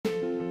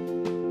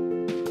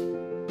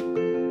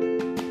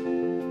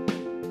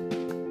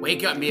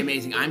Wake up and be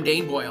amazing. I'm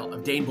Dane Boyle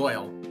of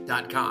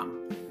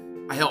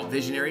DaneBoyle.com. I help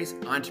visionaries,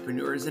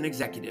 entrepreneurs, and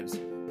executives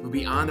move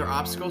beyond their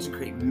obstacles and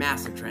create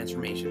massive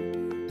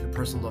transformation through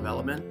personal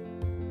development,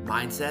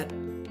 mindset,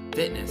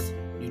 fitness,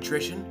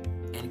 nutrition,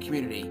 and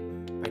community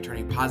by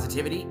turning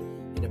positivity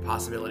into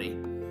possibility.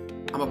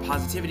 I'm a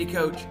positivity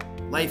coach,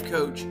 life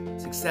coach,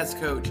 success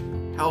coach,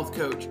 health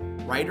coach,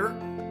 writer,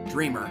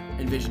 dreamer,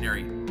 and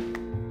visionary.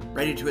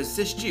 Ready to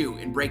assist you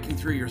in breaking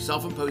through your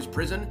self-imposed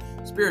prison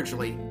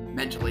spiritually,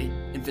 mentally,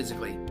 and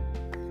physically.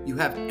 You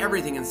have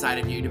everything inside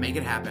of you to make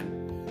it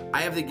happen.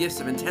 I have the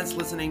gifts of intense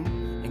listening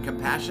and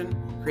compassion,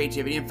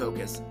 creativity, and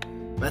focus.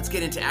 Let's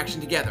get into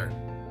action together.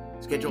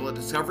 Schedule a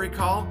discovery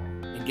call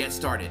and get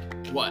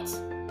started. What's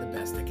the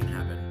best that can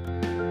happen?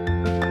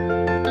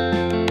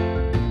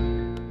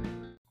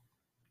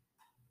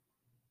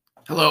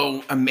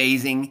 Hello,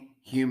 amazing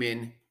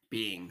human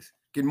beings.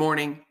 Good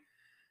morning.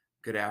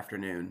 Good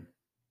afternoon.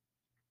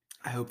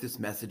 I hope this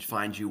message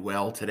finds you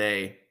well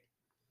today.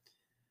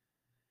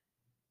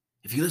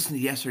 If you listen to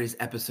yesterday's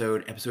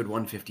episode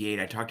 158,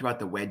 I talked about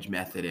the wedge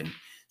method and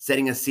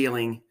setting a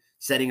ceiling,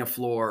 setting a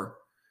floor,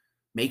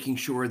 making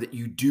sure that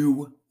you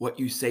do what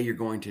you say you're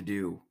going to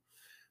do,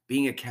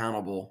 being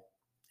accountable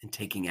and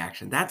taking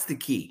action. That's the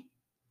key.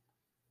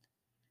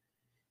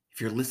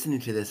 If you're listening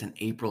to this in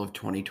April of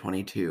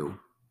 2022,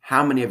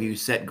 how many of you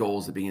set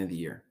goals at the beginning of the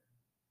year?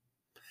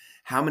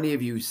 How many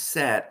of you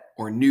set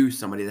or knew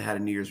somebody that had a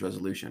New Year's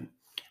resolution?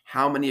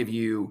 How many of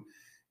you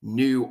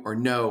knew or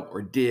know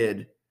or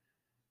did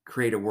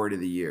create a word of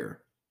the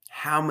year?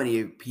 How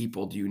many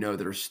people do you know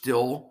that are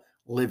still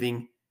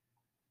living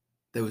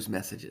those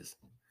messages?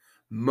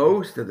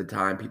 Most of the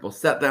time, people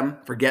set them,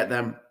 forget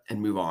them, and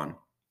move on.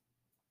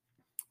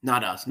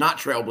 Not us, not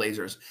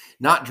trailblazers,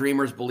 not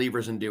dreamers,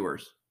 believers, and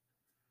doers.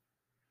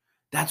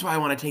 That's why I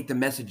want to take the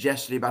message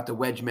yesterday about the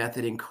wedge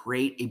method and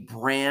create a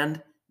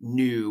brand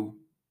new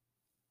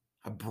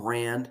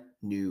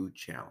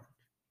challenge.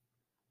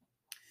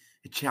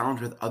 A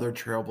challenge with other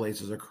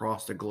trailblazers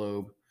across the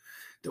globe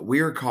that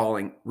we are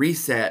calling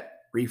Reset,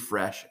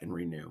 Refresh, and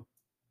Renew.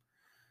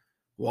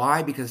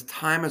 Why? Because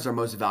time is our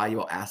most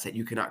valuable asset.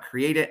 You cannot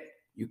create it.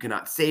 You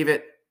cannot save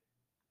it.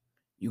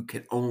 You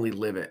can only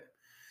live it.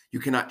 You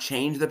cannot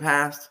change the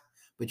past,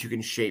 but you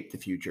can shape the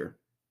future.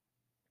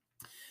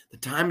 The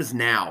time is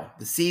now.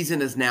 The season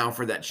is now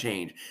for that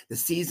change. The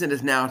season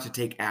is now to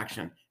take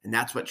action, and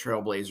that's what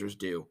trailblazers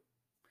do.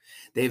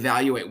 They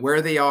evaluate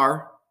where they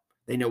are.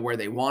 They know where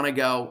they want to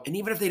go, and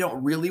even if they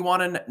don't really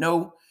want to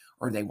know,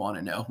 or they want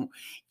to know,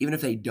 even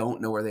if they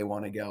don't know where they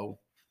want to go,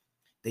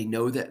 they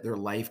know that their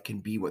life can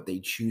be what they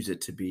choose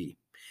it to be.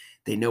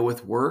 They know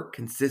with work,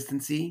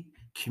 consistency,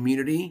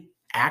 community,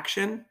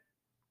 action,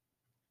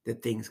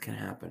 that things can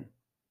happen.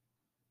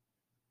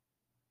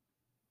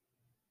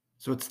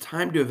 So it's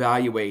time to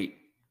evaluate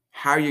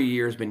how your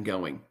year has been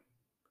going.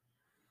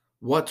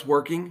 What's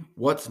working,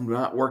 what's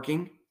not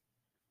working.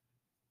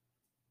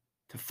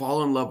 To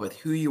fall in love with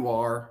who you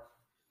are,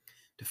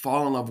 to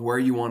fall in love where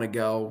you want to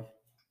go,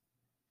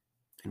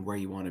 and where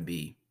you want to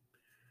be.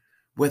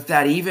 With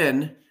that,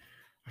 I'll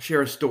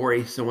share a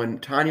story. So when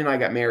Tanya and I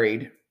got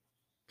married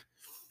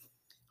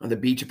on the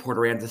beach of Port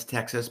Aransas,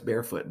 Texas,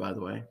 barefoot, by the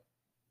way,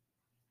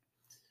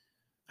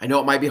 I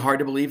know it might be hard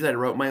to believe that I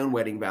wrote my own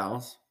wedding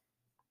vows.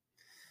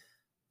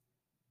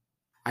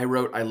 I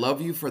wrote, I love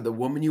you for the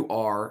woman you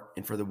are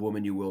and for the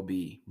woman you will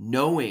be,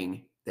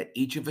 knowing that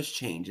each of us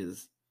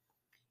changes,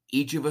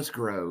 each of us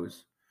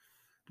grows.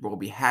 There will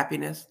be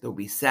happiness, there will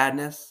be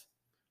sadness,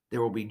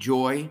 there will be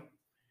joy.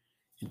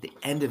 At the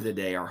end of the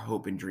day, our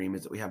hope and dream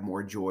is that we have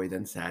more joy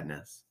than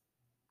sadness.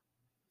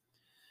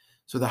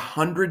 So the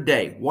 100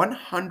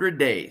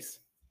 days,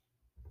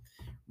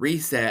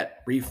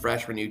 reset,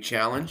 refresh, renew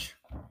challenge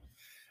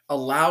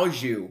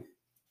allows you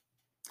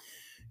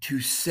to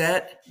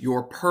set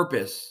your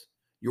purpose,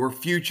 your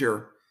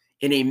future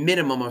in a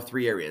minimum of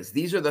 3 areas.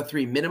 These are the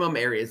 3 minimum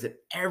areas that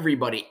every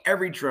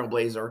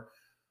trailblazer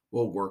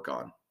will work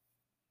on.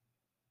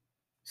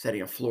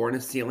 Setting a floor and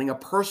a ceiling, a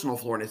personal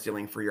floor and a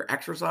ceiling for your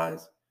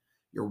exercise,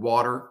 your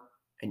water,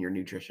 and your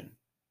nutrition.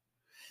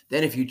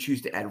 Then if you choose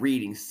to add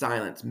reading,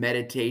 silence,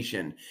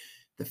 meditation,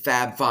 the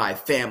Fab Five,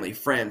 family,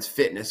 friends,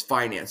 fitness,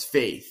 finance,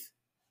 faith,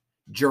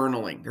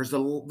 journaling.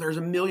 There's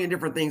a million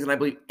different things, and I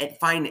believe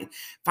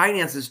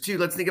finances too.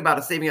 Let's think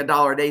about saving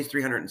 $1 a day is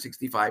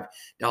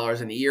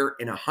 $365 in a year.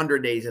 In 100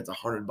 days, that's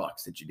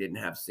 $100 that you didn't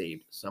have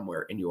saved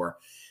somewhere in your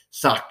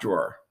sock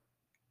drawer.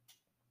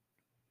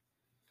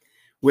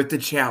 With the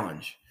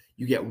challenge,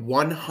 you get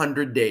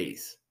 100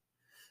 days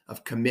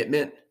of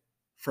commitment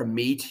from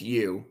me to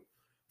you,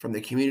 from the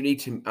community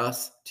to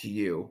us to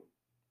you.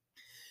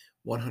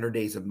 100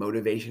 days of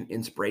motivation,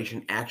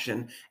 inspiration,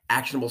 action,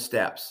 actionable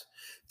steps,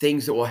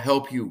 things that will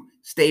help you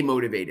stay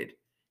motivated,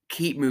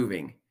 keep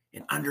moving,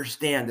 and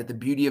understand that the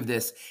beauty of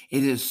this,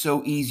 it is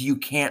so easy you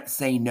can't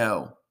say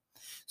no.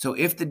 So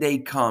if the day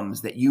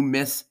comes that you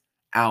miss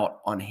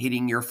out on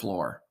hitting your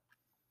floor,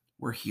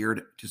 we're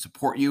here to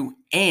support you,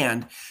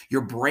 and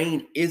your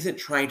brain isn't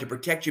trying to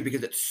protect you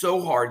because it's so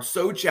hard,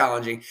 so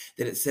challenging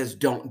that it says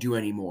don't do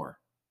anymore.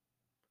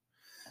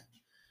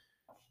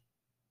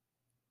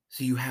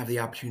 So you have the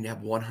opportunity to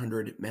have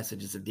 100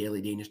 messages of Daily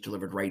Danish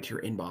delivered right to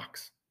your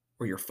inbox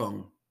or your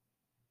phone.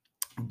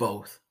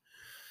 Both.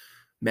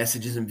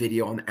 Messages and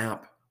video on the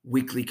app,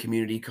 weekly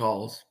community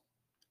calls,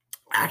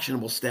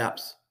 actionable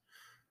steps.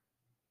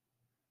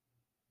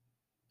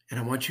 And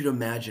I want you to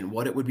imagine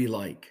what it would be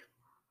like.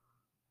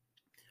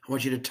 I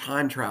want you to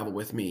time travel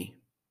with me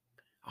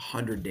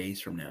 100 days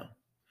from now.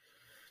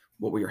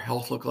 What will your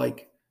health look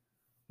like?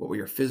 What will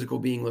your physical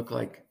being look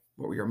like?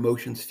 What will your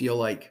emotions feel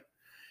like?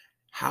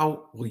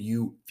 How will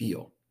you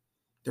feel?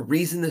 The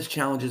reason this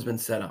challenge has been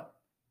set up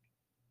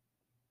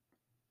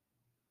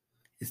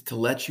is to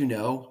let you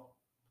know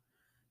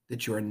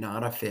that you are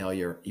not a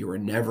failure. You are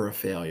never a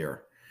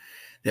failure.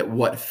 That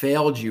what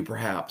failed you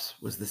perhaps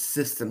was the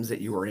systems that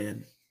you were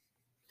in.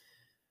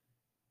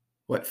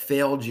 What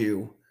failed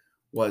you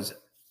was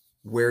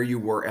where you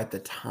were at the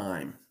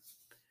time.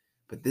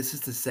 But this is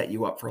to set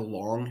you up for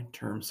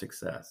long-term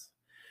success.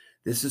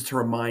 This is to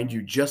remind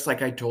you, just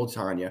like I told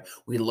Tanya,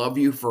 we love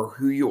you for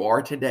who you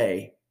are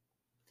today,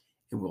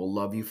 and we'll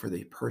love you for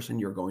the person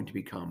you're going to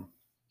become.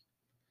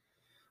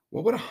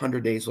 What would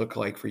 100 days look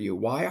like for you?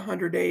 Why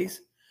 100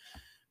 days?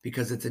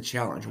 Because it's a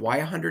challenge. Why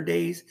 100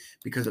 days?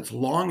 Because it's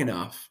long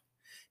enough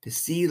to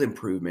see the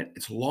improvement.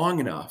 It's long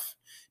enough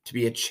to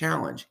be a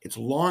challenge. It's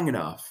long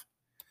enough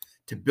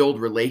to build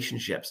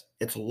relationships.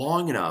 It's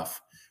long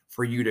enough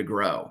for you to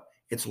grow.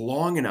 It's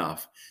long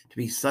enough to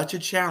be such a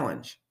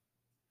challenge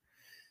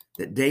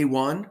that day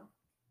one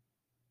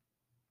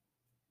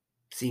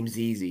seems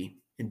easy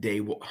and day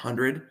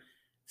 100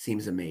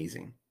 seems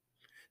amazing.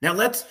 Now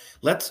let's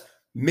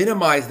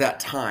minimize that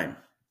time.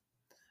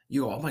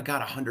 You go, oh my God,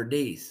 100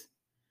 days.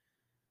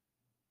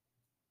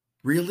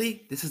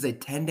 Really? This is a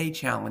 10-day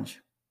challenge.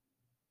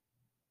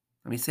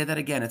 Let me say that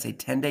again. It's a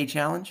 10-day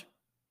challenge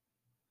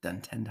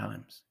done 10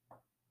 times.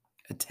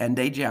 A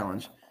 10-day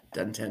challenge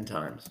done 10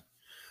 times.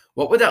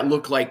 What would that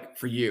look like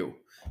for you?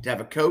 To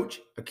have a coach,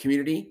 a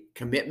community,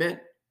 commitment,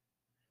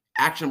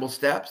 actionable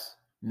steps,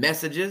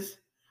 messages,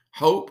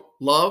 hope,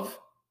 love,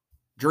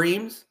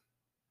 dreams.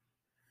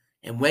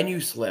 And when you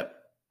slip,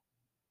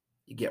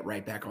 you get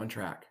right back on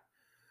track.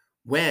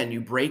 When you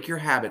break your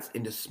habits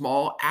into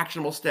small,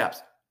 actionable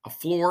steps, a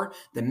floor,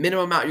 the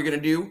minimum amount you're going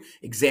to do,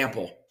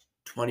 example,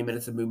 20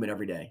 minutes of movement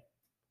every day.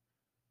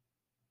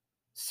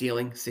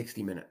 Ceiling,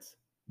 60 minutes.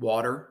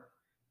 Water,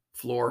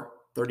 floor,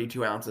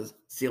 32 ounces.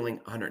 Ceiling,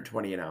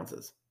 128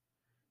 ounces.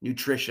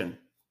 Nutrition,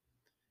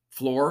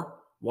 floor,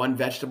 1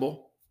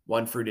 vegetable,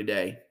 1 fruit a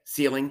day.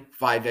 Ceiling,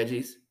 5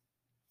 veggies,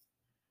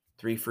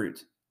 3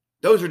 fruits.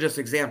 Those are just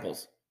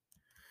examples.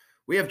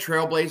 We have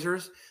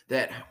trailblazers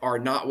that are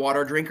not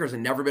water drinkers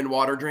and never been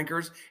water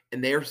drinkers,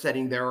 and they're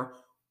setting their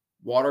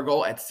water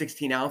goal at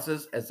 16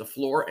 ounces as the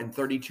floor and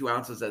 32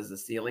 ounces as the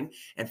ceiling.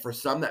 And for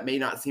some, that may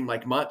not seem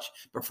like much,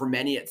 but for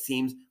many, it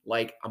seems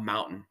like a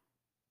mountain.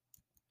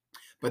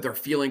 But they're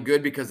feeling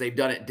good because they've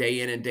done it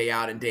day in and day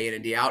out and day in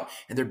and day out,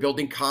 and they're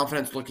building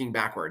confidence looking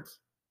backwards.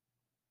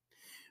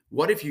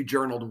 What if you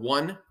journaled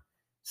 1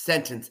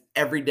 sentence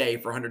every day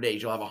for 100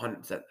 days? You'll have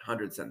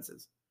 100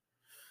 sentences.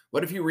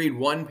 What if you read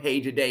 1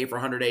 page a day for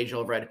 100 days? You'll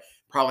have read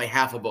probably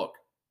half a book,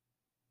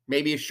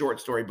 maybe a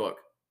short story book.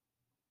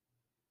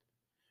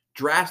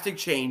 Drastic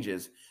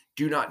changes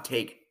do not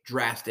take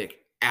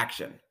drastic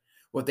action.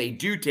 What they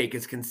do take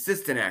is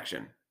consistent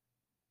action.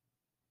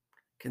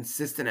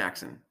 Consistent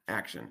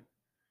action.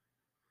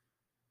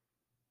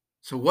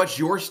 So what's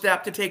your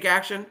step to take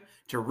action?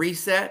 To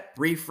reset,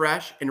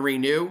 refresh, and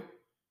renew?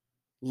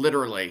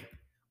 Literally,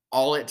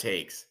 all it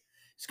takes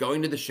is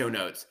going to the show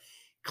notes,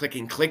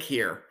 clicking click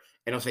here,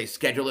 and it'll say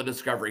schedule a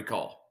discovery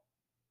call.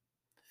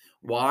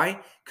 Why?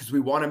 Because we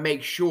want to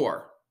make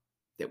sure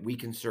that we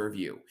can serve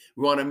you.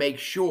 We want to make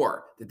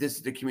sure that this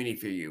is the community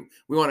for you.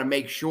 We want to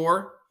make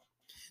sure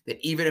that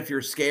even if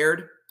you're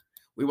scared,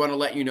 we want to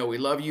let you know we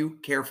love you,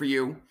 care for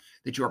you,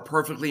 that you are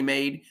perfectly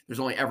made.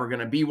 There's only ever going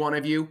to be one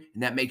of you,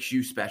 and that makes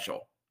you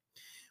special.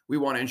 We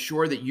want to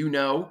ensure that you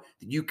know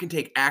that you can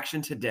take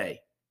action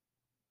today.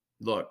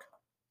 Look,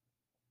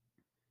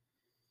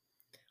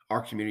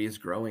 our community is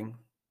growing.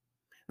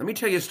 Let me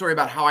tell you a story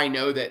about how I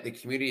know that the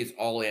community is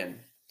all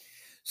in.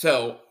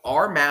 So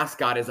our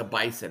mascot is a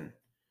bison.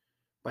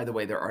 By the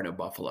way, there are no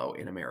buffalo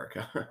in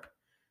America.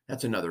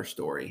 That's another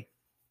story.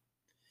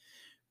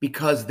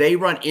 Because they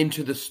run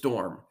into the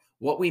storm.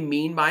 What we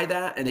mean by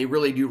that, and they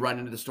really do run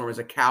into the storm, is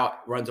a cow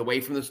runs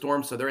away from the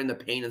storm, so they're in the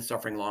pain and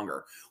suffering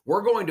longer.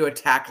 We're going to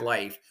attack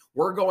life.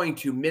 We're going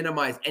to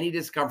minimize any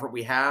discomfort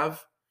we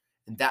have,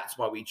 and that's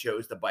why we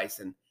chose the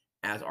bison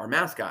as our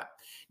mascot.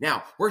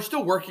 Now, we're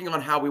still working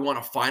on how we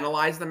want to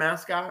finalize the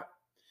mascot.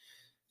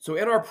 So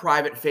in our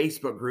private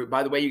Facebook group,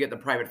 by the way, you get the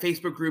private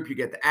Facebook group, you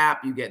get the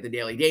app, you get the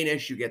Daily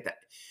Danish, you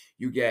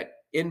get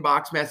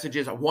inbox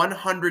messages,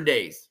 100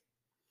 days.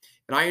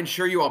 And I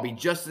assure you, I'll be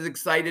just as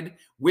excited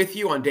with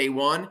you on day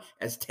 1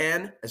 as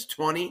 10, as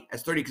 20,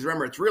 as 30. Because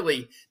remember,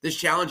 this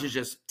challenge is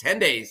just 10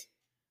 days,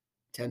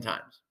 10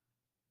 times.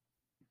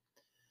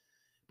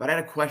 But I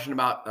had a question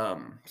about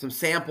some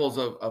samples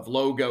of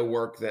logo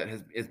work that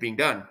is being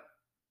done.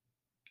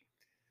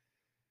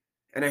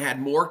 And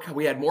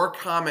we had more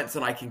comments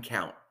than I can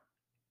count.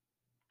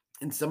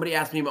 And somebody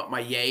asked me what my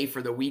yay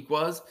for the week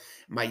was.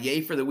 My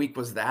yay for the week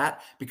was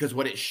that, because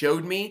what it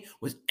showed me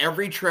was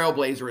every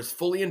trailblazer is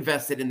fully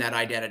invested in that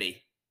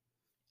identity.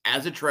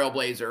 As a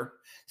trailblazer,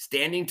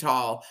 standing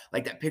tall,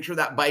 like that picture of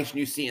that bison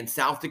you see in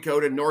South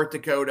Dakota, North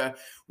Dakota,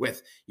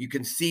 with you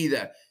can see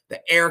the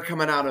air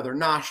coming out of their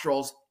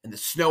nostrils and the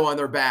snow on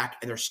their back,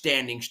 and they're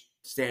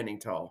standing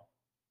tall.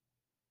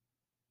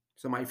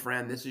 So my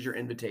friend, this is your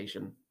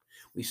invitation.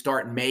 We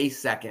start May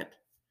 2nd.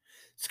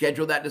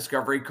 Schedule that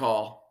discovery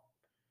call.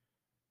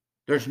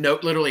 There's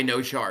literally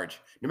no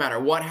charge, no matter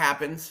what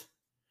happens.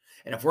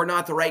 And if we're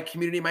not the right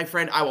community, my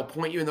friend, I will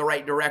point you in the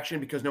right direction,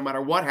 because no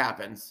matter what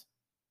happens,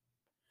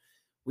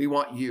 we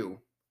want you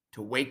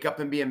to wake up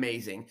and be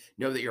amazing.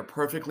 Know that you're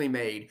perfectly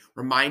made.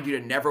 Remind you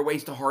to never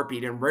waste a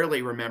heartbeat, and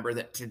rarely remember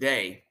that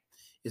today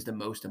is the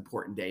most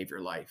important day of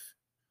your life.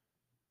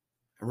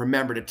 And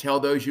remember to tell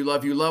those you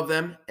love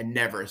them, and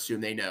never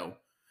assume they know.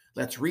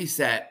 Let's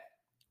reset,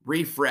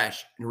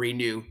 refresh, and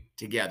renew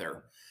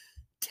together.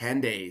 10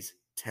 days,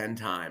 10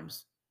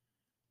 times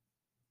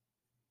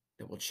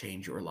that will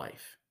change your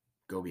life.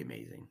 Go be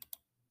amazing.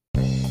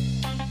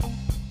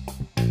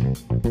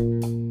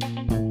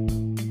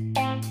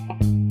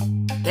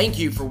 Thank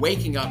you for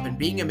waking up and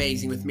being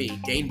amazing with me,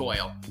 Dane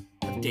Boyle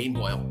of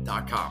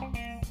DaneBoyle.com.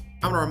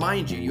 I want to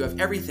remind you, you have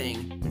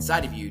everything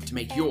inside of you to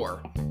make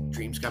your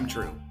dreams come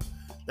true.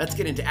 Let's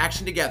get into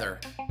action together.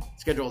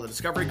 Schedule the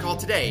discovery call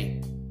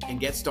today and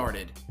get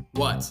started.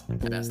 What's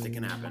the best that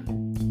can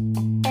happen?